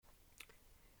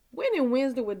Winning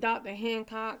Wednesday with Dr.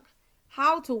 Hancock.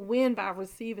 How to win by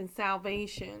receiving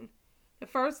salvation. The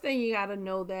first thing you got to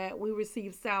know that we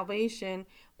receive salvation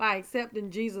by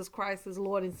accepting Jesus Christ as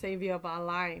Lord and Savior of our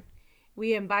life.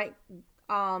 We invite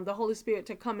the Holy Spirit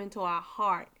to come into our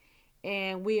heart,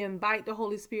 and we invite the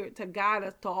Holy Spirit to guide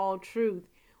us to all truth.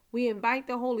 We invite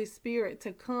the Holy Spirit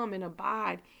to come and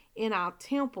abide in our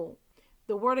temple.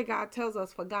 The Word of God tells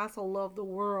us, for God so loved the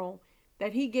world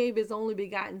that he gave his only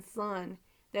begotten Son,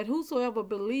 that whosoever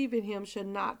believe in him should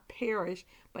not perish,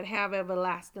 but have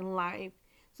everlasting life.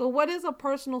 So what is a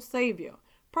personal Savior?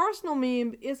 Personal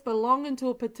means it's belonging to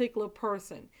a particular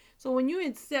person. So when you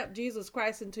accept Jesus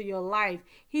Christ into your life,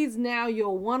 he's now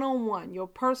your one-on-one, your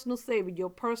personal Savior, your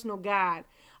personal guide.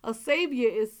 A Savior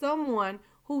is someone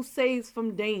who saves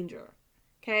from danger.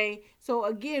 Okay, so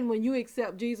again, when you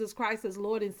accept Jesus Christ as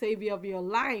Lord and Savior of your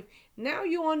life, now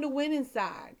you're on the winning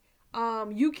side.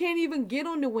 You can't even get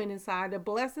on the winning side. The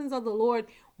blessings of the Lord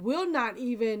will not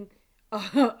even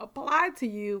apply to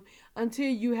you until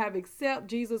you have accepted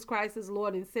Jesus Christ as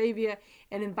Lord and Savior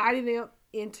and invited him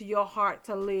into your heart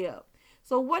to live.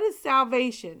 So what is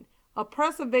salvation? A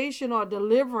preservation or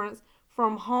deliverance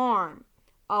from harm,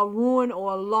 a ruin,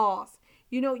 or a loss.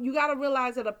 You know, you got to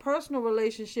realize that a personal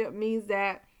relationship means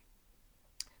that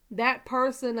that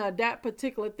person or that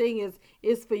particular thing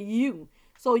is for you.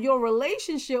 So your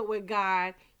relationship with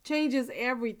God changes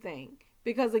everything.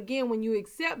 Because again, when you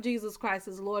accept Jesus Christ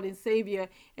as Lord and Savior,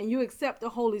 and you accept the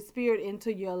Holy Spirit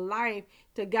into your life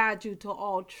to guide you to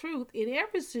all truth in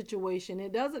every situation,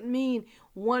 it doesn't mean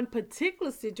one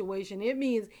particular situation. It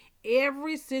means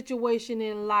every situation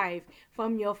in life,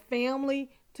 from your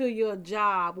family to your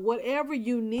job, whatever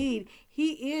you need,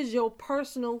 he is your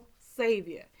personal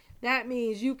Savior. That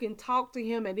means you can talk to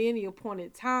him at any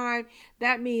appointed time.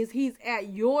 That means he's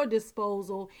at your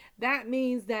disposal. That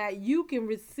means that you can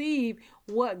receive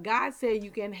what God said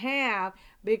you can have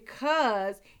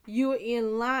because you're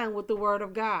in line with the Word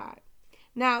of God.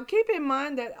 Now, keep in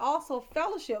mind that also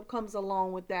fellowship comes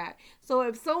along with that. So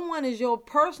if someone is your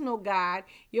personal guide,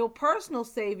 your personal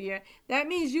Savior, that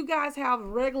means you guys have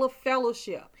regular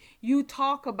fellowship. You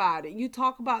talk about it. You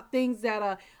talk about things that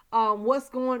are what's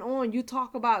going on. You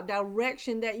talk about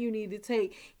direction that you need to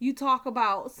take. You talk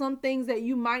about some things that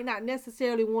you might not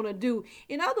necessarily want to do.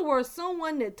 In other words,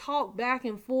 someone to talk back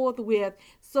and forth with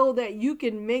so that you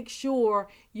can make sure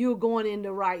you're going in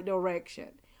the right direction.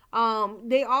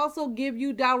 They also give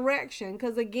you direction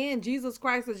because, again, Jesus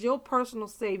Christ is your personal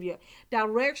Savior.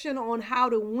 Direction on how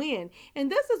to win. And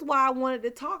this is why I wanted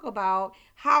to talk about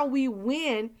how we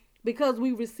win because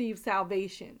we receive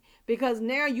salvation. Because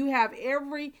now you have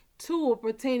every tool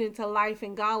pertaining to life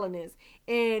and godliness.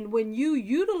 And when you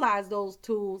utilize those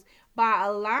tools by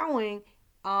allowing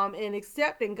and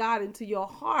accepting God into your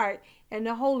heart and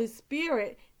the Holy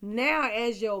Spirit now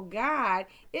as your guide,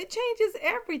 it changes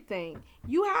everything.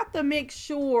 You have to make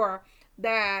sure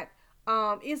that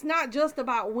it's not just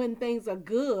about when things are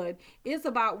good. It's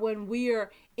about when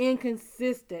we're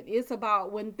inconsistent. It's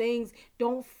about when things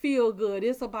don't feel good.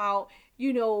 It's about,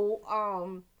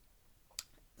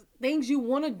 things you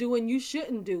want to do and you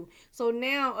shouldn't do. So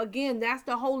now, again, that's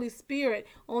the Holy Spirit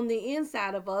on the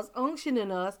inside of us,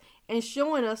 unctioning us and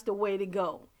showing us the way to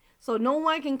go. So no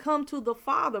one can come to the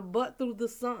Father but through the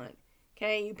Son.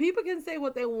 Okay, people can say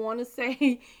what they want to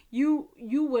say. You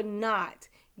would not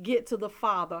get to the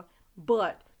Father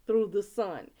but through the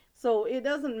Son. So it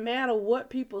doesn't matter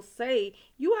what people say.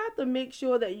 You have to make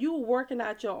sure that you're working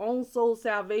out your own soul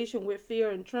salvation with fear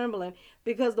and trembling,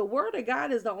 because the Word of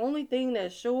God is the only thing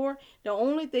that's sure, the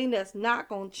only thing that's not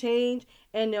going to change,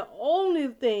 and the only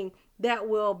thing that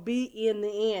will be in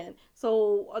the end.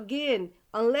 So again,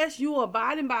 unless you are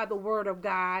abiding by the Word of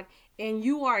God and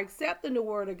you are accepting the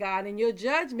Word of God and your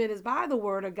judgment is by the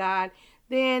Word of God,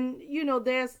 then,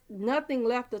 there's nothing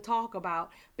left to talk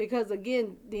about, because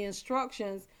again, the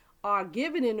instructions are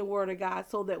given in the Word of God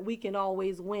so that we can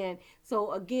always win.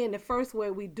 So again, the first way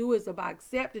we do is about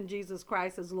accepting Jesus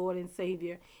Christ as Lord and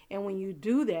Savior. And when you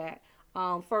do that,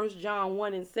 1 John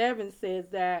 1:7 says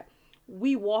that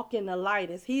we walk in the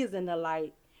light as he is in the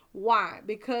light. Why?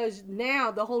 Because now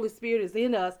the Holy Spirit is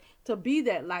in us to be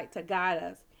that light to guide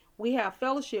us. We have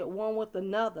fellowship one with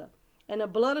another. And the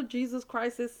blood of Jesus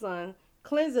Christ, his Son,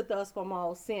 cleanseth us from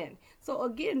all sin. So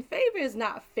again, favor is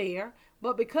not fair,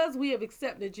 but because we have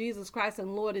accepted Jesus Christ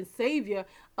and Lord and Savior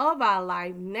of our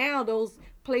life, now those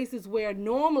places where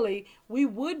normally we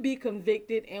would be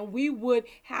convicted and we would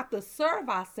have to serve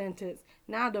our sentence,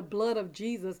 now the blood of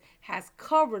Jesus has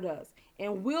covered us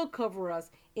and will cover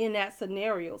us in that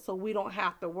scenario, so we don't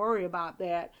have to worry about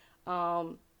that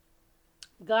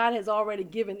God has already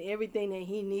given everything that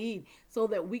he needs so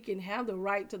that we can have the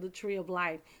right to the tree of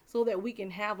life, so that we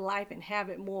can have life and have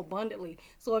it more abundantly.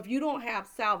 So if you don't have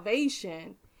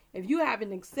salvation, if you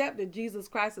haven't accepted Jesus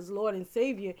Christ as Lord and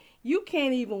Savior, you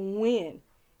can't even win.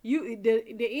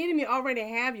 The enemy already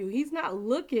have you. He's not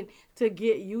looking to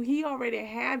get you. He already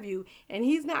have you, and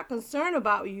he's not concerned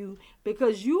about you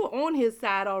because you're on his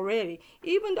side already.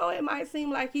 Even though it might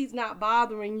seem like he's not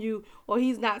bothering you or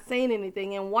he's not saying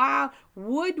anything. And why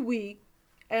would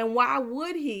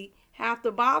he have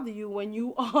to bother you when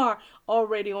you are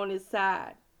already on his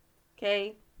side?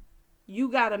 Okay? You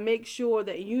got to make sure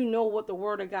that you know what the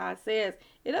word of God says.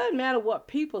 It doesn't matter what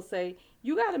people say.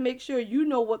 You got to make sure you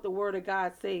know what the word of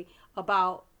God say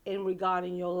about and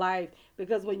regarding your life.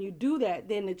 Because when you do that,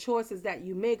 then the choices that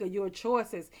you make are your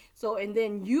choices. So, and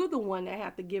then you're the one that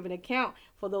have to give an account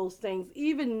for those things.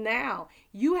 Even now,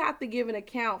 you have to give an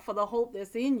account for the hope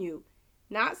that's in you,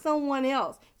 not someone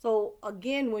else. So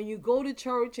again, when you go to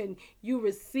church and you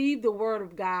receive the word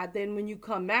of God, then when you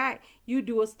come back, you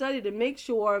do a study to make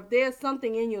sure if there's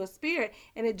something in your spirit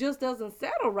and it just doesn't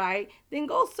settle right, then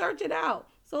go search it out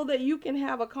so that you can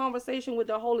have a conversation with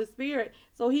the Holy Spirit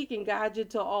so he can guide you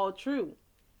to all truth.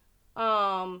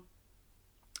 1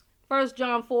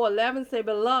 John 4:11 say,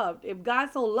 Beloved, if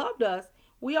God so loved us,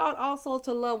 we ought also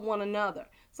to love one another.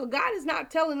 So God is not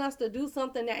telling us to do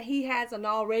something that he hasn't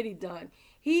already done.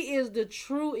 He is the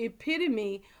true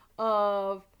epitome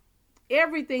of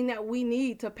everything that we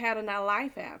need to pattern our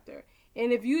life after.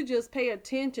 And if you just pay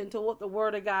attention to what the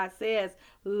word of God says,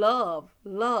 love.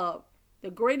 The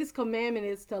greatest commandment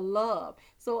is to love.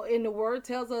 So in the word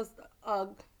tells us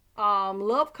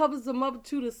love covers the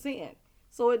multitude of sin.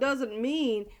 So it doesn't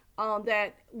mean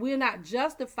that we're not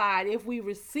justified if we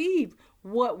receive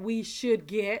what we should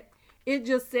get. It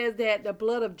just says that the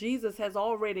blood of Jesus has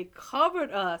already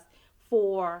covered us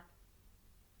for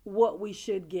what we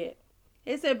should get.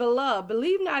 It said, Beloved,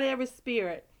 believe not every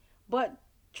spirit, but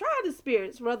try the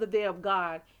spirits whether they're of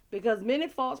God, because many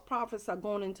false prophets are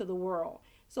going into the world.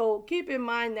 So keep in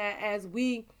mind that as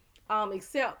we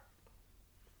accept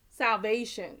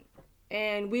salvation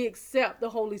and we accept the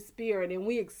Holy Spirit and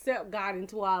we accept God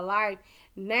into our life,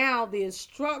 now the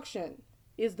instruction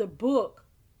is the book.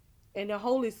 And the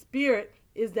Holy Spirit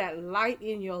is that light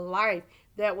in your life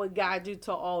that will guide you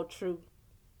to all truth.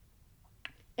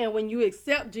 And when you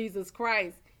accept Jesus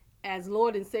Christ as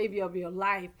Lord and Savior of your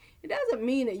life, it doesn't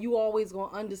mean that you always going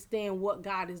to understand what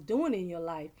God is doing in your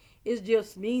life. It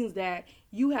just means that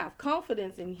you have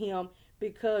confidence in him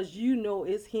because you know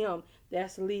it's him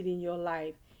that's leading your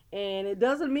life. And it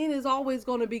doesn't mean it's always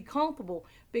going to be comfortable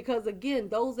because, again,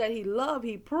 those that he loves,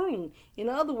 he prunes. In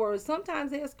other words,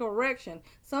 sometimes there's correction.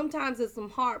 Sometimes there's some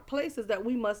hard places that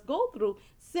we must go through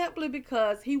simply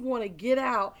because he want to get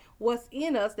out what's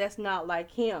in us that's not like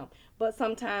him. But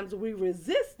sometimes we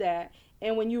resist that.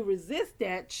 And when you resist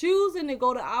that, choosing to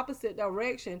go the opposite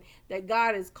direction that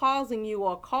God is causing you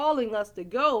or calling us to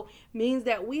go means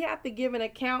that we have to give an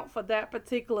account for that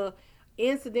particular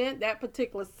incident, that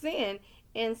particular sin.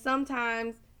 And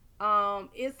sometimes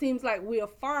it seems like we are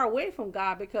far away from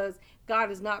God because God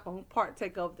is not going to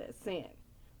partake of that sin.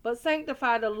 But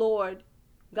sanctify the Lord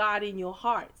God in your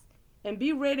hearts, and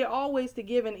be ready always to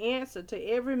give an answer to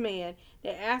every man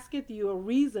that asketh you a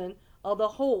reason of the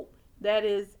hope that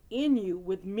is in you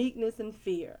with meekness and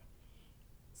fear.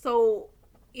 So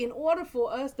in order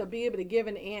for us to be able to give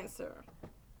an answer,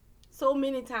 so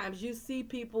many times you see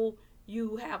people,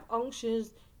 you have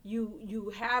unctions,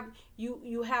 you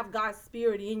have God's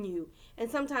spirit in you, and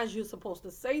sometimes you're supposed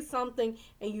to say something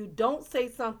and you don't say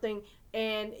something.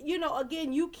 And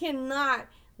again, you cannot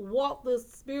walk the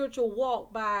spiritual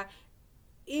walk by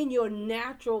in your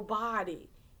natural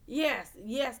body. Yes,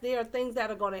 there are things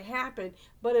that are going to happen,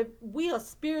 but if we are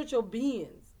spiritual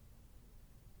beings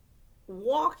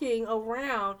walking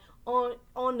around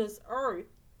on this earth,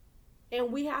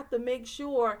 and we have to make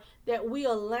sure that we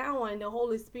allowing the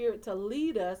Holy Spirit to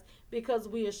lead us because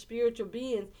we are spiritual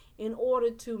beings in order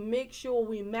to make sure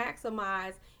we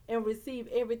maximize and receive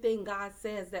everything God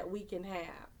says that we can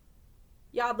have.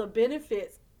 Y'all, the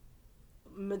benefits,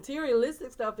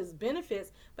 materialistic stuff is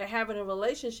benefits for having a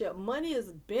relationship. Money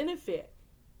is benefit.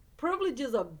 Privilege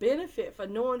is a benefit for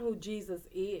knowing who Jesus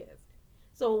is.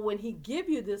 So when he give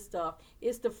you this stuff,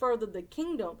 it's to further the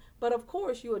kingdom. But of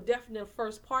course, you are definitely the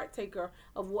first partaker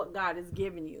of what God has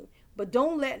given you. But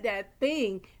don't let that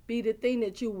thing be the thing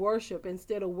that you worship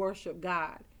instead of worship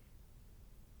God.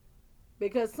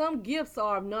 because some gifts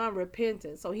are of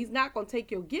non-repentance. So he's not going to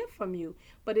take your gift from you,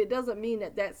 but it doesn't mean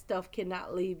that that stuff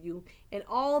cannot leave you. And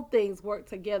all things work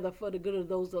together for the good of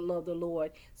those that love the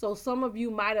Lord. So some of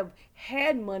you might have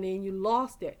had money and you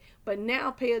lost it, but now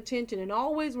pay attention and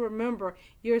always remember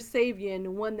your Savior and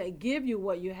the one that give you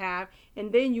what you have,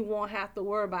 and then you won't have to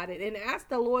worry about it. And ask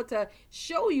the Lord to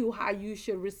show you how you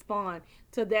should respond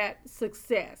to that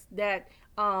success, that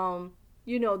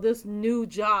this new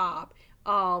job,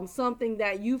 something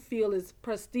that you feel is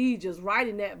prestigious,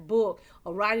 writing that book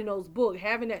or writing those books,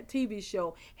 having that TV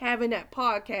show, having that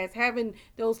podcast, having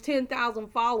those 10,000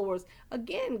 followers.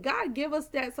 Again, God give us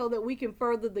that so that we can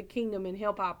further the kingdom and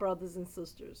help our brothers and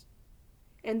sisters.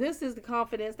 And this is the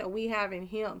confidence that we have in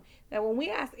him, that when we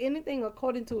ask anything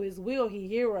according to his will, he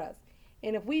hears us.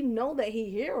 And if we know that he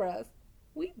hears us,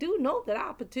 we do know that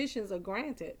our petitions are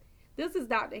granted. This is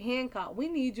Dr. Hancock. We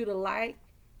need you to like,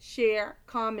 share,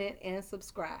 comment, and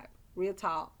subscribe. Real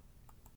talk.